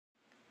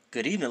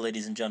Good evening,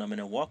 ladies and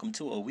gentlemen, and welcome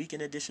to a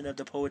weekend edition of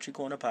the Poetry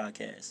Corner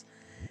podcast.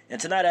 And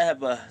tonight I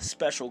have a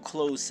special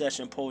closed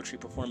session poetry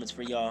performance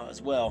for y'all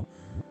as well.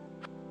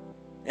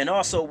 And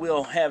also,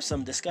 we'll have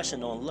some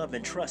discussion on love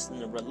and trust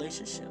in a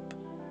relationship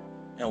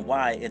and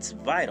why it's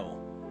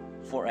vital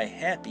for a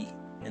happy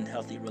and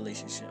healthy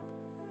relationship.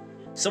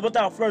 So,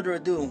 without further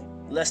ado,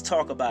 let's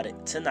talk about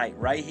it tonight,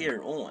 right here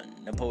on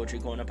the Poetry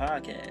Corner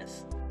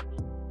podcast.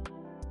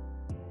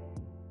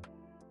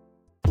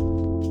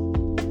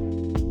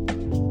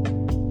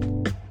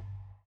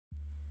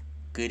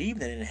 Good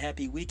evening and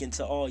happy weekend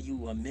to all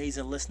you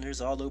amazing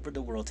listeners all over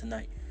the world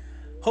tonight.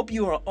 Hope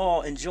you are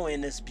all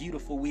enjoying this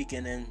beautiful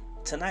weekend. And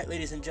tonight,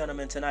 ladies and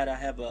gentlemen, tonight I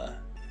have a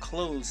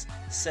closed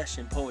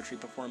session poetry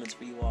performance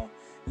for you all.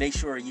 Make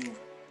sure you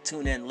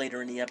tune in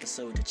later in the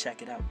episode to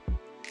check it out.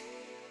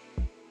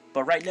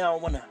 But right now I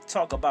want to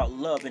talk about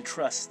love and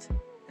trust.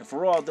 And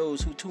for all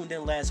those who tuned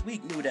in last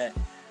week knew that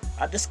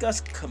I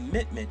discussed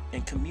commitment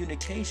and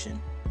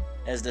communication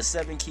as the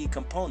 7 key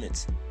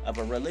components of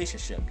a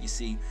relationship. You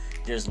see,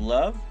 there's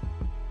love,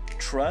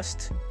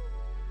 trust,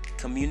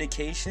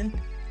 communication,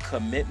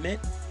 commitment,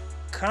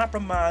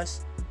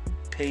 compromise,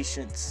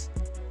 patience,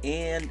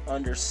 and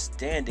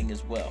understanding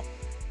as well.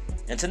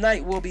 And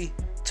tonight we'll be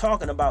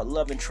talking about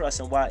love and trust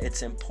and why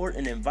it's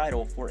important and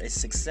vital for a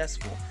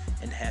successful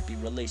and happy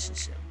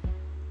relationship.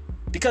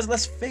 Because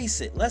let's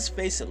face it,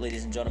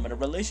 ladies and gentlemen, a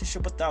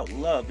relationship without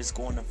love is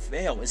going to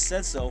fail. It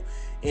says so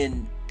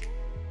in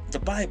the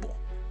Bible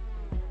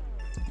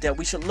that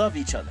we should love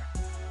each other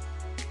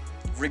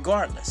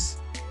regardless.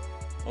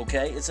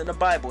 Okay, it's in the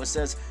Bible. It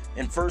says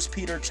in 1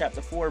 Peter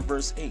chapter 4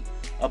 verse 8,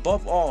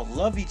 above all,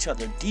 love each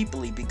other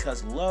deeply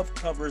because love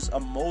covers a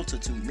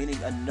multitude, meaning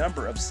a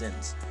number of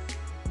sins.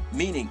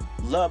 Meaning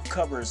love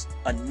covers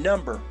a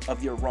number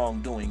of your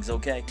wrongdoings.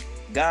 Okay,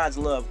 God's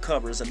love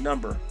covers a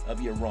number of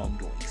your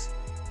wrongdoings.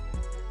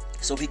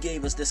 So he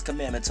gave us this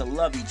commandment to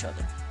love each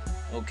other.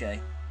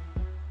 Okay,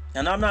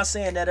 and I'm not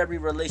saying that every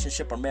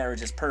relationship or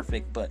marriage is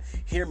perfect, but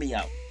hear me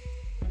out.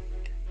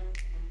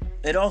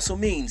 It also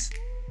means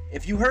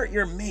if you hurt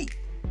your mate,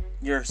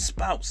 your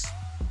spouse,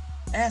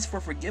 ask for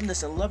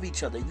forgiveness and love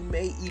each other. You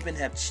may even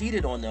have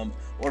cheated on them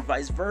or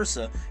vice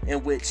versa,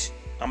 in which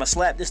I'm going to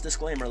slap this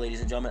disclaimer,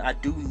 ladies and gentlemen. I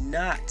do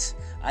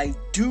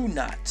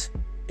not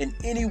in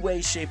any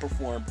way, shape, or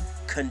form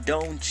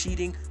condone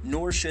cheating,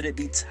 nor should it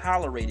be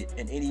tolerated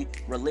in any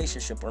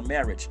relationship or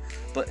marriage.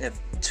 But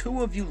if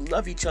two of you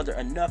love each other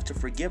enough to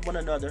forgive one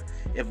another,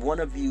 if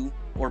one of you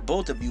or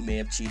both of you may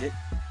have cheated,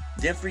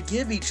 then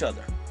forgive each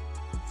other.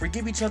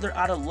 Forgive each other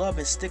out of love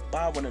and stick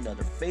by one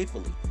another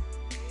faithfully.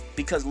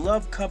 Because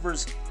love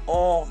covers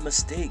all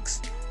mistakes,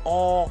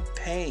 all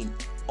pain,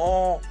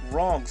 all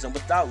wrongs. And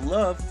without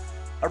love,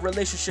 a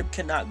relationship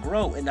cannot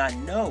grow. And I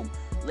know,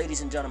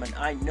 ladies and gentlemen,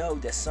 I know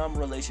that some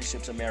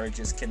relationships and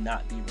marriages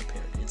cannot be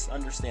repaired. It's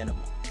understandable,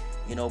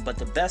 but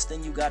the best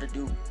thing you got to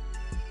do,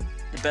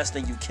 the best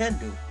thing you can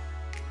do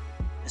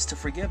is to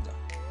forgive them.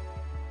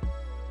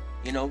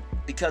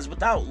 Because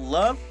without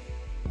love,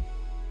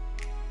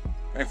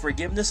 and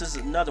forgiveness is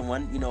another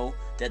one,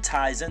 that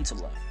ties into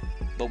love.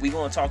 But we're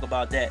going to talk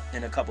about that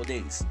in a couple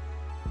days.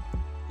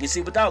 You see,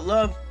 without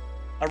love,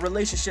 a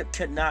relationship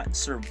cannot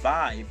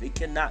survive. It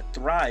cannot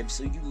thrive.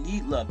 So you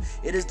need love.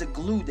 It is the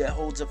glue that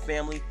holds a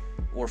family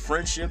or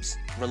friendships,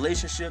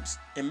 relationships,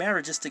 and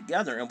marriages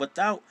together. And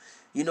without,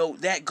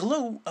 that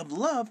glue of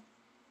love,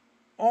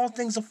 all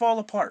things will fall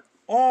apart.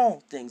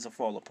 All things will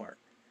fall apart.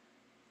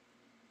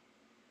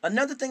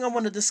 Another thing I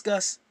want to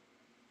discuss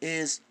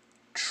is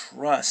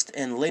trust.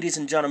 And ladies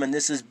and gentlemen,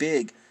 this is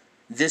big.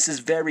 This is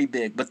very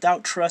big.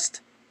 Without trust,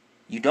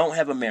 you don't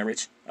have a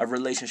marriage, a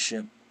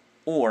relationship,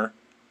 or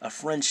a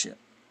friendship.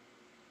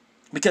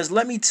 Because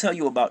let me tell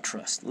you about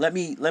trust. Let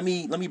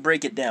me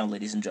break it down,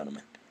 ladies and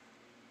gentlemen.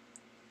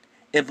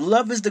 If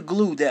love is the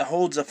glue that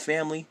holds a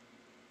family,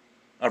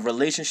 a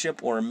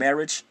relationship, or a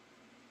marriage,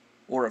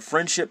 or a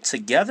friendship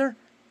together,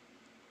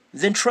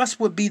 then trust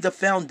would be the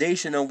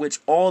foundation on which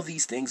all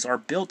these things are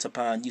built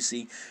upon. You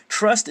see,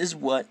 trust is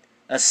what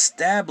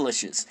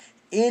establishes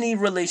any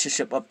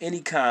relationship of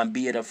any kind,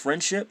 be it a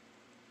friendship,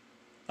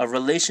 a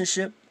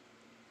relationship,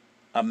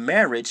 a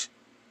marriage,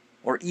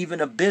 or even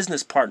a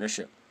business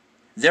partnership.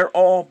 They're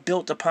all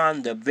built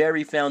upon the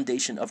very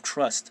foundation of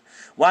trust.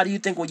 Why do you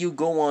think when you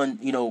go on,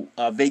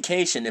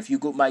 vacation, if you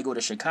might go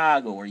to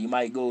Chicago, or you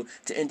might go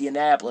to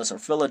Indianapolis or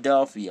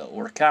Philadelphia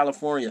or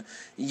California,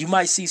 you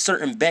might see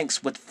certain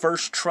banks with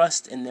First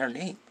Trust in their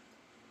name?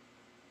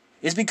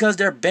 It's because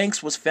their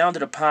banks was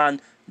founded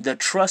upon the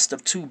trust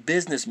of 2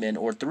 businessmen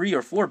or 3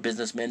 or 4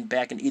 businessmen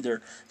back in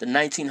either the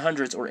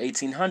 1900s or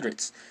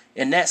 1800s.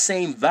 And that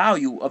same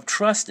value of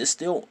trust is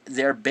still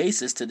their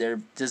basis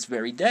to this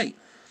very day.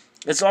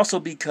 It's also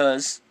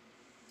because,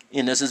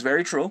 and this is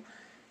very true,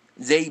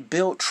 they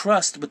build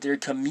trust with their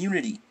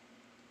community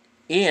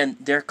and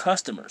their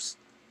customers.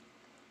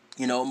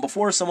 And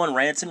before someone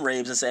rants and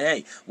raves and say,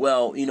 hey,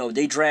 well,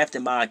 they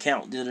drafted my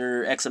account,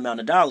 they're X amount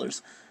of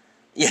dollars,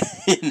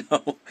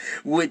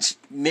 which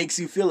makes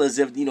you feel as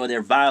if,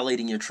 they're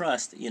violating your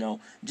trust,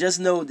 just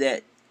know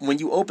that when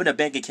you open a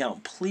bank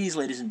account, please,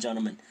 ladies and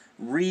gentlemen,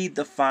 read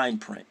the fine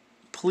print.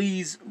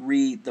 Please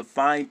read the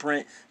fine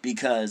print,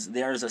 because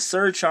there's a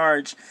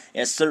surcharge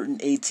at certain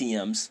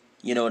ATMs.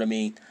 You know what I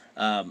mean?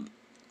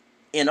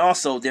 And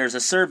also, there's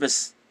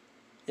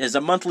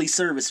a monthly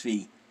service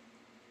fee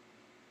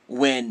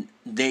when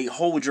they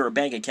hold your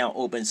bank account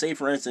open. Say,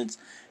 for instance,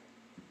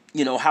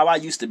 how I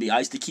used to be. I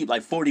used to keep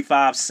like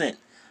 45 cents.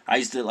 I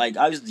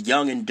was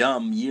young and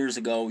dumb years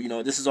ago.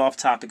 This is off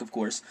topic, of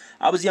course.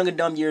 I was young and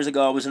dumb years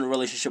ago. I was in a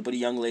relationship with a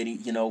young lady,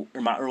 in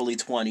my early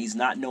 20s,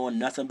 not knowing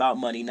nothing about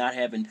money, not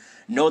having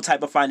no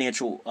type of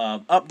financial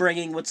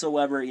upbringing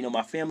whatsoever.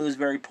 My family was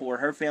very poor.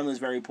 Her family was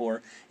very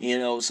poor.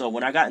 So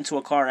when I got into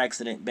a car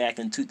accident back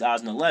in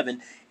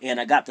 2011 and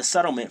I got the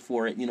settlement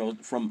for it,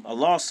 from a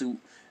lawsuit,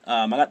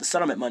 I got the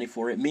settlement money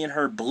for it. Me and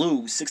her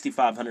blew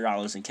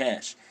 $6,500 in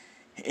cash.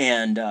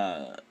 And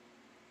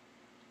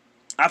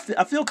I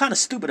feel kind of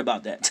stupid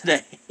about that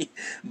today.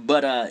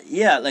 But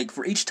yeah, like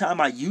for each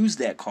time I used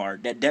that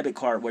card, that debit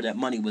card where that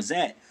money was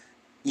at,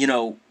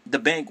 the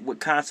bank would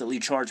constantly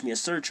charge me a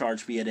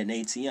surcharge fee at an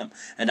ATM.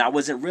 And I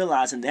wasn't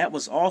realizing that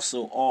was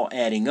also all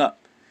adding up.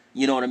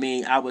 You know what I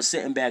mean? I was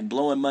sitting back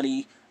blowing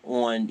money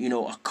on,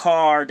 a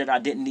car that I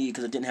didn't need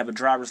because I didn't have a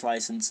driver's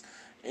license.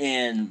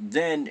 And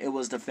then it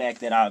was the fact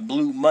that I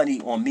blew money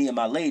on me and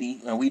my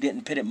lady, and we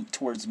didn't put it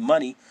towards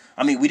money.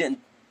 We didn't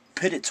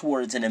put it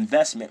towards an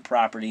investment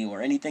property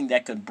or anything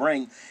that could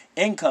bring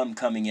income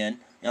coming in.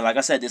 And like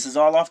I said, this is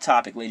all off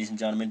topic, ladies and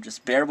gentlemen.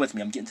 Just bear with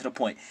me. I'm getting to the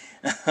point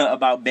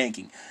about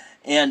banking.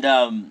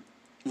 And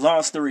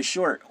long story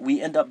short,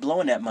 we end up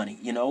blowing that money,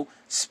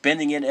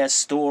 spending it at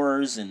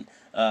stores. And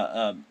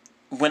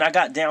when I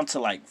got down to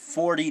like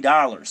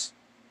 $40,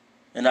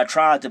 and I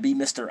tried to be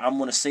Mr. I'm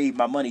going to save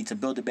my money to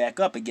build it back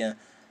up again,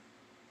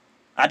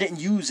 I didn't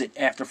use it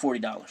after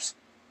 $40.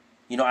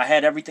 I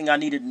had everything I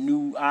needed, a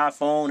new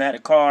iPhone, I had a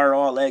car,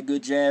 all that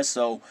good jazz.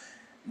 So,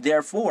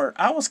 therefore,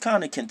 I was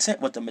kind of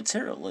content with the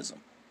materialism,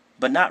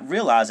 but not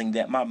realizing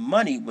that my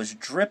money was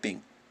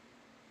dripping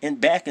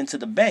back into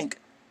the bank,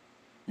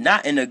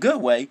 not in a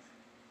good way,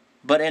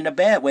 but in a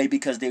bad way,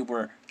 because they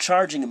were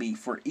charging me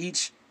for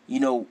each,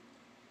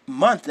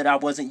 month that I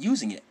wasn't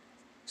using it.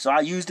 So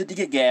I used it to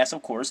get gas,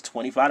 of course,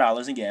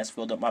 $25 in gas,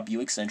 filled up my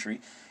Buick Century.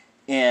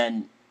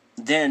 And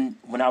then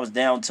when I was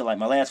down to like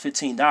my last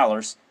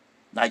 $15,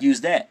 I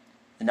used that,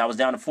 and I was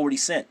down to 40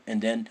 cents.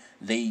 And then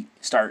the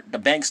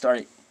bank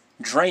started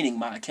draining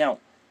my account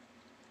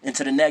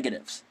into the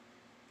negatives.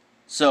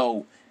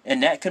 So,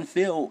 and that can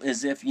feel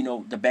as if,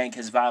 the bank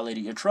has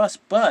violated your trust.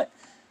 But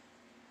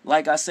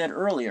like I said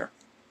earlier,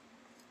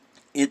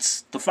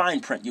 it's the fine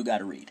print you got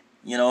to read.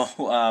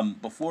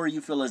 Before you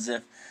feel as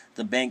if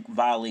the bank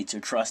violates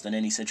your trust in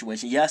any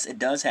situation. Yes, it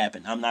does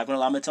happen. I'm not going to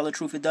lie. I'm going to tell the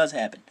truth. It does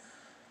happen.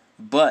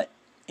 But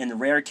in the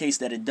rare case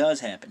that it does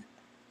happen,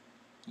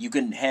 you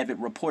can have it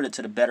reported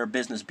to the Better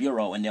Business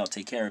Bureau, and they'll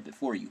take care of it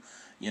for you.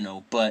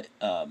 But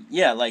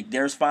yeah, like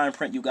there's fine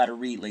print you got to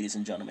read, ladies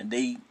and gentlemen.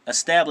 They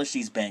establish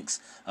these banks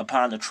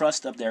upon the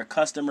trust of their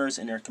customers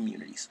and their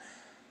communities.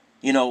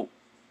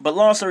 But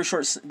long story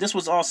short, this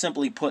was all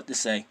simply put to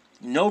say,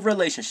 no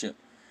relationship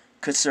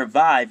could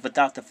survive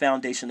without the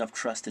foundation of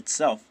trust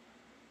itself.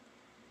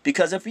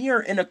 Because if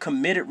you're in a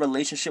committed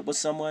relationship with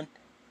someone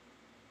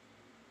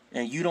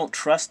and you don't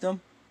trust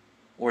them,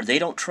 or they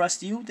don't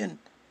trust you, then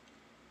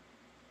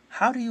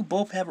how do you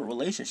both have a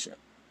relationship?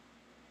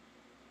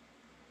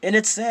 And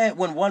it's sad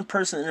when one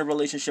person in a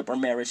relationship or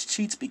marriage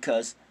cheats,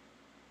 because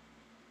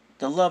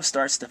the love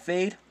starts to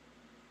fade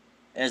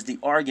as the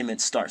argument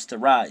starts to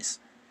rise.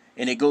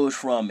 And it goes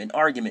from an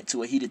argument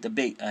to a heated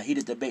debate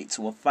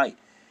to a fight.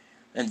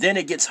 And then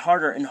it gets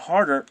harder and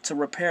harder to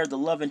repair the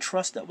love and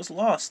trust that was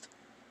lost.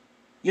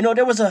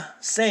 There was a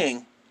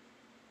saying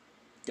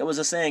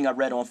I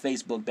read on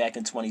Facebook back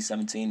in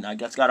 2017. I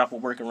just got off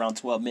of work around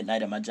 12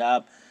 midnight at my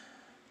job.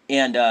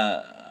 And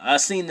I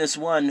seen this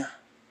one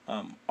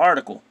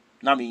article.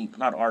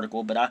 Not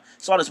article, but I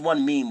saw this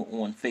one meme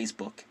on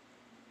Facebook.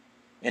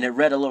 And it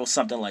read a little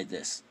something like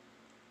this.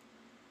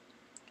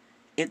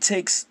 It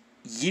takes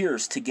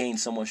years to gain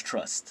someone's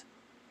trust,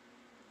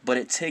 but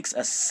it takes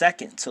a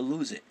second to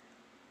lose it.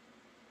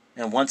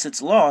 And once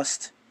it's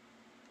lost,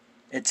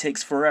 it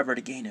takes forever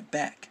to gain it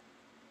back.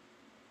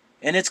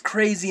 And it's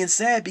crazy and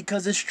sad,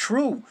 because it's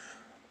true.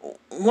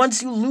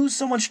 Once you lose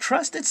someone's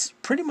trust, it's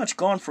pretty much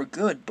gone for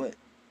good. But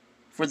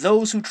for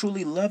those who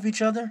truly love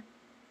each other,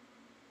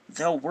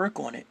 they'll work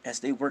on it as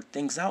they work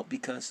things out,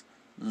 because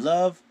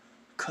love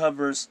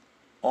covers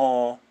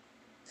all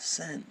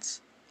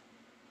sins.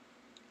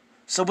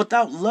 So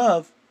without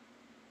love,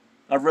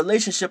 a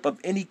relationship of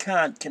any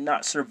kind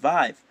cannot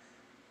survive.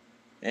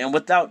 And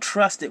without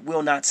trust, it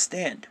will not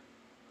stand.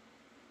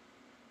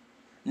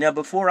 Now,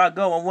 before I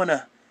go, I want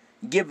to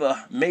give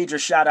a major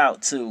shout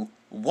out to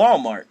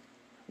Walmart,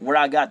 where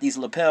I got these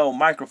lapel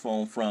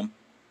microphone from.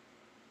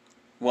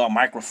 Well,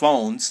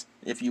 microphones,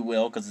 if you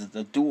will, because it's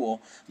a dual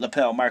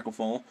lapel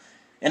microphone.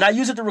 And I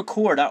use it to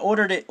record. I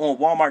ordered it on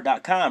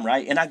Walmart.com,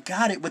 right? And I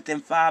got it within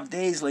 5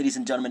 days, ladies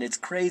and gentlemen. It's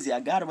crazy. I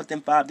got it within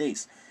 5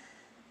 days.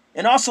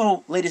 And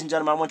also, ladies and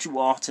gentlemen, I want you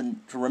all to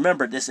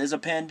remember this is a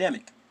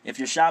pandemic. If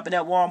you're shopping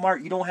at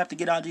Walmart, you don't have to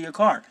get out of your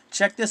car.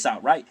 Check this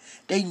out, right?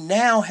 They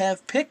now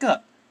have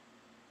pickup.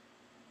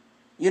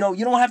 You know,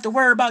 you don't have to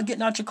worry about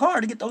getting out your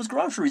car to get those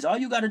groceries. All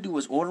you got to do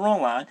is order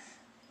online,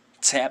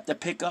 tap the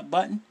pickup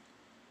button,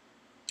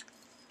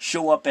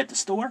 show up at the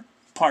store,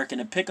 park in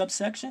the pickup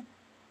section.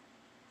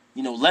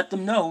 You know, let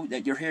them know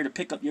that you're here to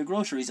pick up your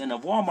groceries, and a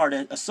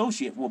Walmart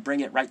associate will bring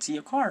it right to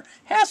your car.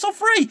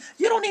 Hassle-free.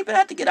 You don't even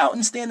have to get out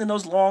and stand in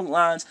those long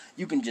lines.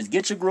 You can just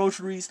get your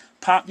groceries,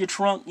 pop your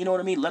trunk, you know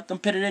what I mean? Let them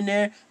put it in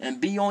there and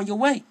be on your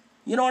way.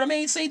 You know what I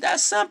mean? See,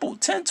 that's simple.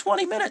 10,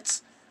 20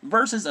 minutes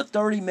versus a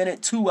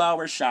 30-minute,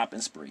 2-hour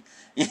shopping spree.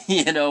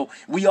 You know,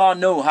 we all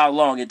know how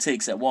long it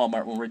takes at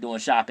Walmart when we're doing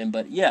shopping.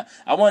 But yeah,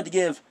 I wanted to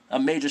give a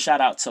major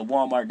shout out to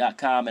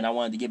Walmart.com, and I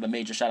wanted to give a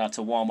major shout out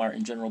to Walmart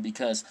in general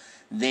because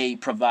they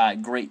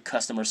provide great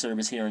customer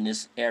service here in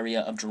this area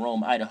of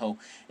Jerome, Idaho.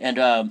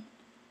 And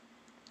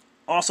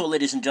also,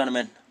 ladies and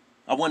gentlemen,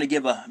 I want to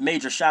give a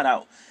major shout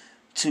out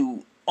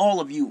to all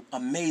of you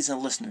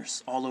amazing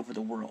listeners all over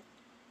the world.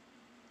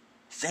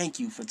 Thank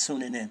you for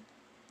tuning in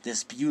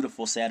this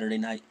beautiful Saturday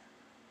night.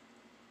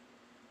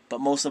 But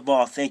most of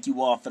all, thank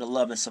you all for the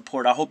love and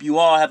support. I hope you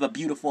all have a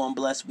beautiful and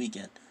blessed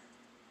weekend.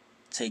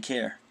 Take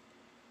care.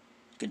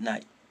 Good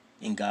night,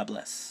 and God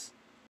bless.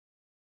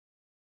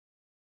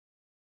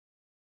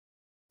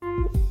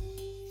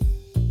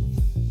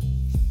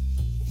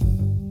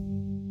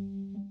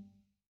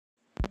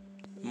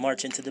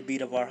 March into the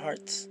beat of our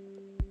hearts.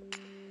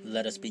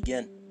 Let us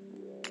begin.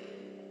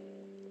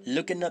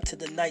 Looking up to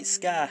the night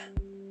sky,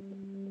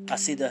 I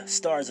see the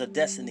stars of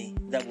destiny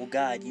that will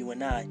guide you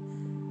and I.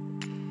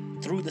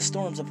 Through the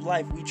storms of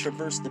life, we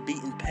traverse the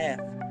beaten path,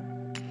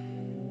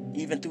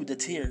 even through the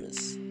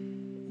tears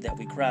that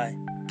we cry.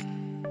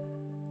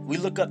 We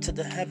look up to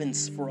the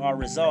heavens for our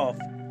resolve.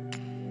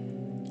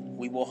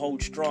 We will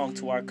hold strong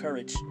to our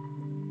courage,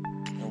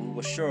 and we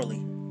will surely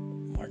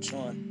march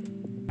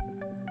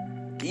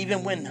on.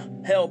 Even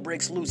when hell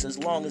breaks loose, as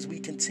long as we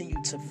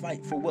continue to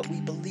fight for what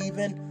we believe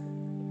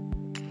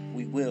in,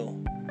 we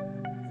will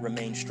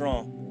remain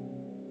strong.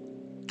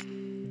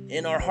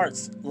 In our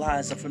hearts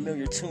lies a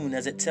familiar tune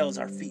as it tells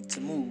our feet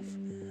to move.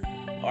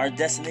 Our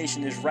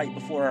destination is right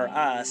before our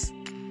eyes.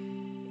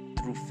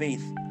 Through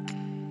faith,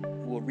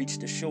 we'll reach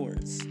the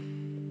shores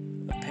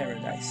of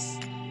paradise.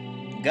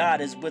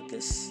 God is with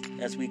us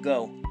as we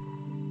go,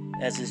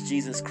 as is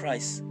Jesus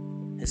Christ,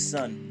 His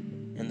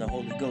Son, and the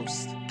Holy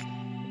Ghost.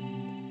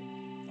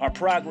 Our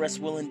progress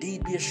will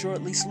indeed be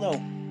assuredly slow,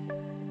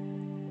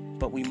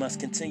 but we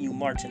must continue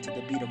marching to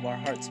the beat of our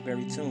heart's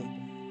very tune.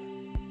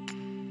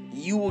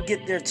 You will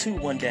get there too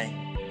one day,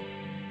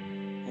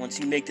 once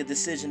you make the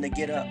decision to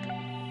get up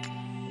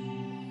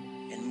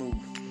and move.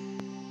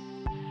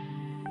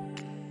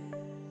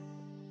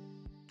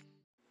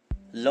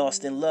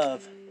 Lost in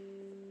love,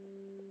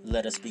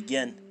 let us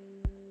begin.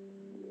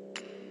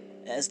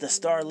 As the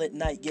starlit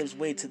night gives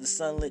way to the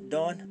sunlit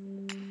dawn,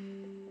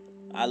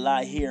 I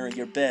lie here in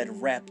your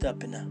bed wrapped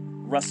up in a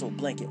rustled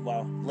blanket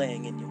while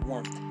laying in your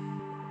warmth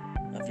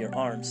of your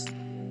arms.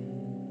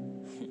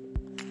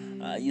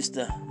 I used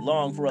to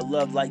long for a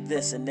love like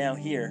this, and now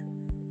here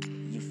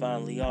you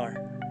finally are.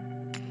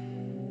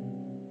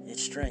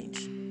 It's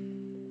strange.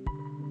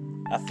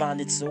 I find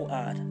it so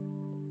odd.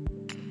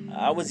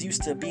 I was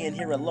used to being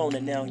here alone,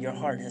 and now your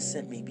heart has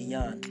sent me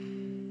beyond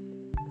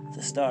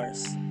the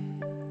stars.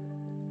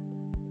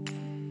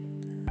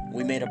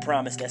 We made a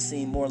promise that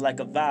seemed more like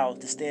a vow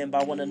to stand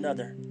by one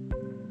another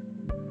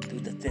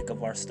through the thick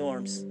of our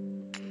storms.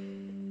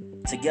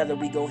 Together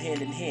we go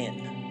hand in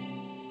hand.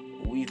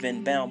 We've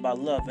been bound by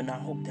love, and I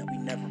hope that we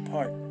never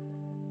part.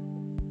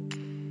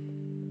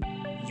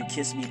 You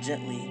kiss me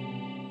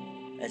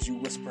gently as you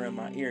whisper in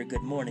my ear,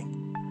 good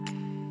morning.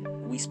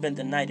 We spent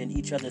the night in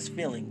each other's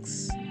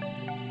feelings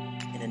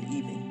in an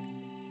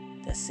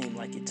evening that seemed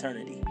like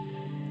eternity.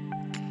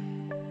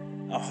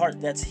 A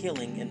heart that's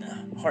healing and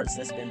a heart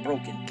that's been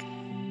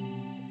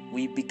broken.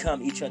 We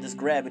become each other's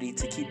gravity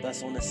to keep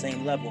us on the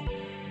same level.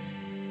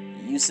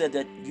 You said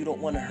that you don't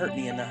want to hurt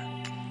me, and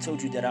I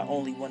told you that I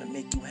only want to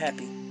make you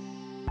happy.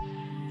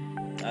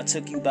 I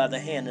took you by the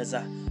hand as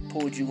I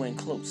pulled you in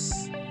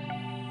close.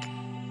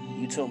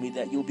 You told me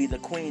that you'll be the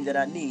queen that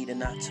I need,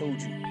 and I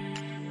told you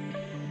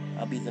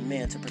I'll be the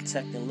man to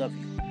protect and love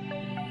you,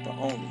 but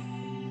only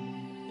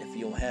if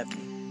you'll have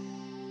me.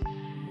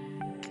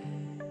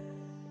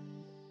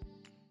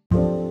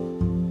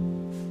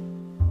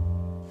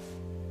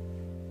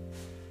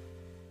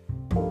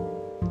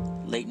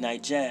 Late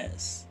night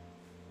jazz.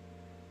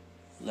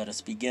 Let us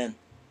begin.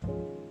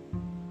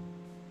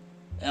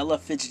 Ella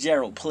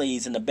Fitzgerald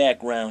plays in the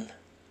background.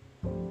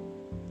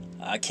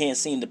 I can't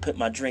seem to put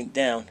my drink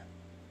down.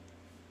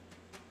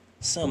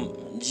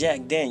 Some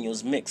Jack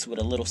Daniels mixed with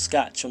a little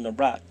scotch on the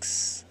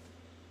rocks.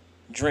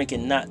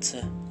 Drinking not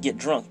to get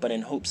drunk, but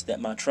in hopes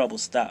that my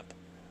troubles stop.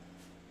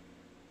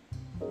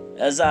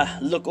 As I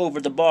look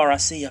over the bar, I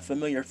see a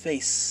familiar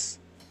face.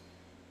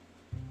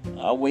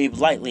 I wave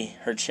lightly,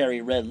 her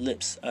cherry red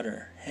lips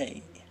utter,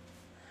 hey.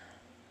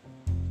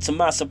 To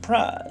my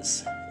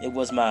surprise, it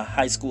was my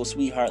high school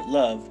sweetheart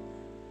Love.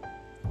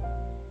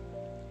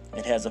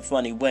 It has a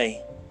funny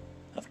way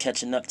of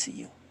catching up to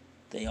you,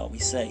 they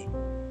always say.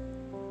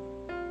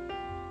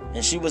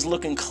 And she was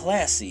looking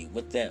classy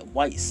with that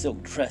white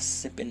silk dress,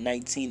 sipping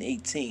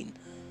 1918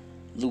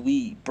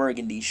 Louis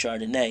Burgundy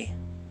Chardonnay.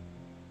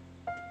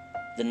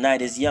 The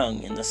night is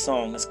young and the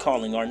song is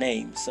calling our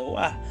name, so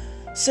I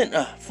sent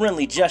a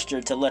friendly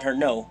gesture to let her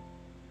know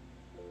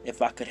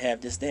if I could have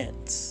this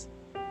dance.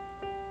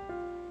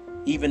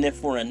 Even if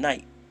for a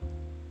night,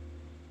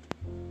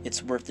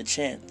 it's worth the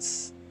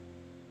chance.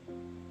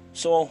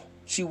 So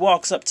she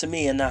walks up to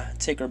me and I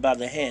take her by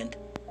the hand.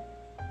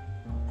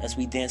 As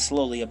we dance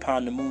slowly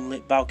upon the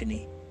moonlit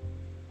balcony,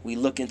 we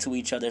look into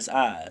each other's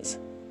eyes.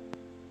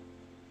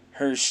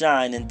 Hers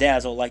shine and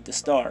dazzle like the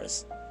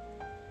stars,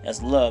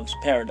 as love's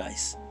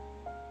paradise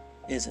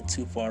isn't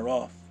too far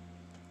off.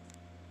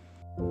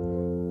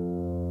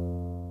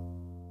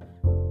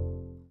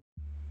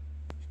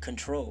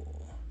 Control.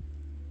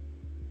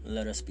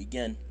 Let us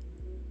begin.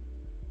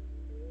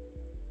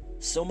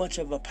 So much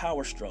of a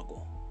power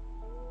struggle.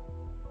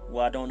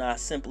 Why don't I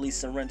simply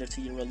surrender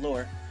to your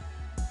allure?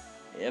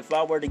 If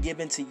I were to give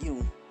in to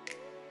you,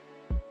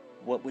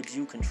 what would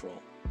you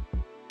control?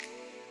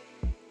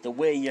 The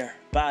way your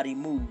body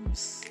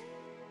moves,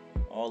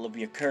 all of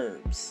your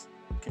curves,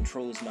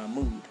 controls my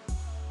mood.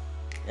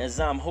 As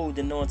I'm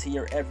holding on to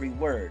your every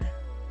word,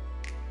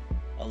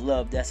 a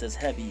love that's as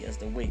heavy as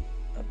the weight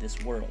of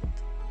this world.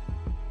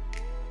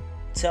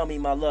 Tell me,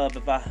 my love,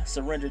 if I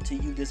surrendered to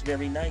you this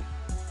very night,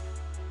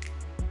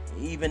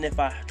 even if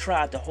I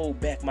tried to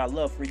hold back my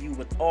love for you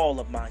with all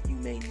of my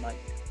humane might,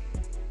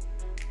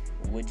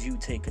 would you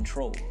take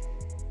control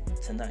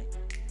tonight?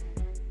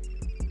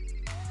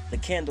 The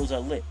candles are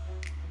lit.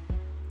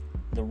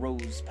 The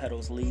rose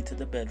petals lead to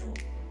the bedroom.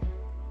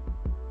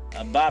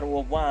 A bottle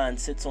of wine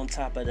sits on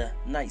top of the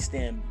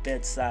nightstand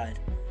bedside,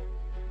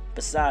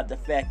 beside the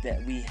fact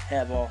that we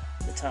have all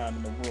the time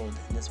in the world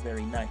in this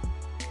very night.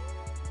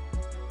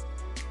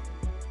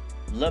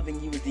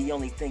 Loving you is the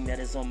only thing that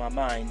is on my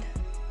mind.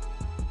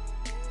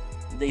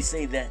 They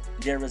say that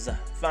there is a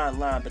fine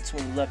line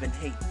between love and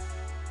hate.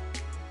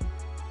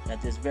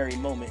 At this very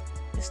moment,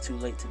 it's too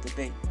late to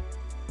debate.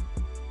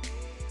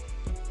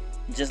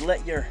 Just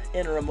let your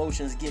inner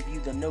emotions give you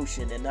the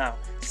notion, and I'll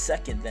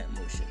second that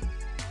motion.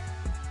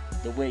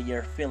 The way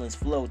your feelings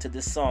flow to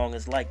this song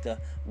is like the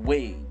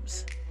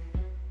waves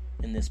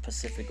in this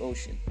Pacific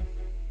Ocean.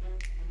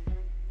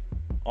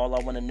 All I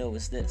want to know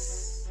is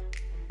this: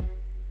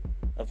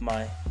 of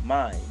my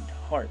mind,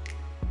 heart,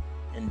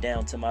 and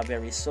down to my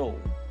very soul.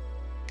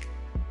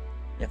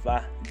 If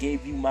I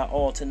gave you my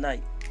all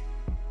tonight,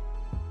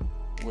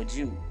 would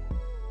you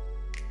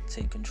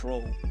take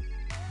control?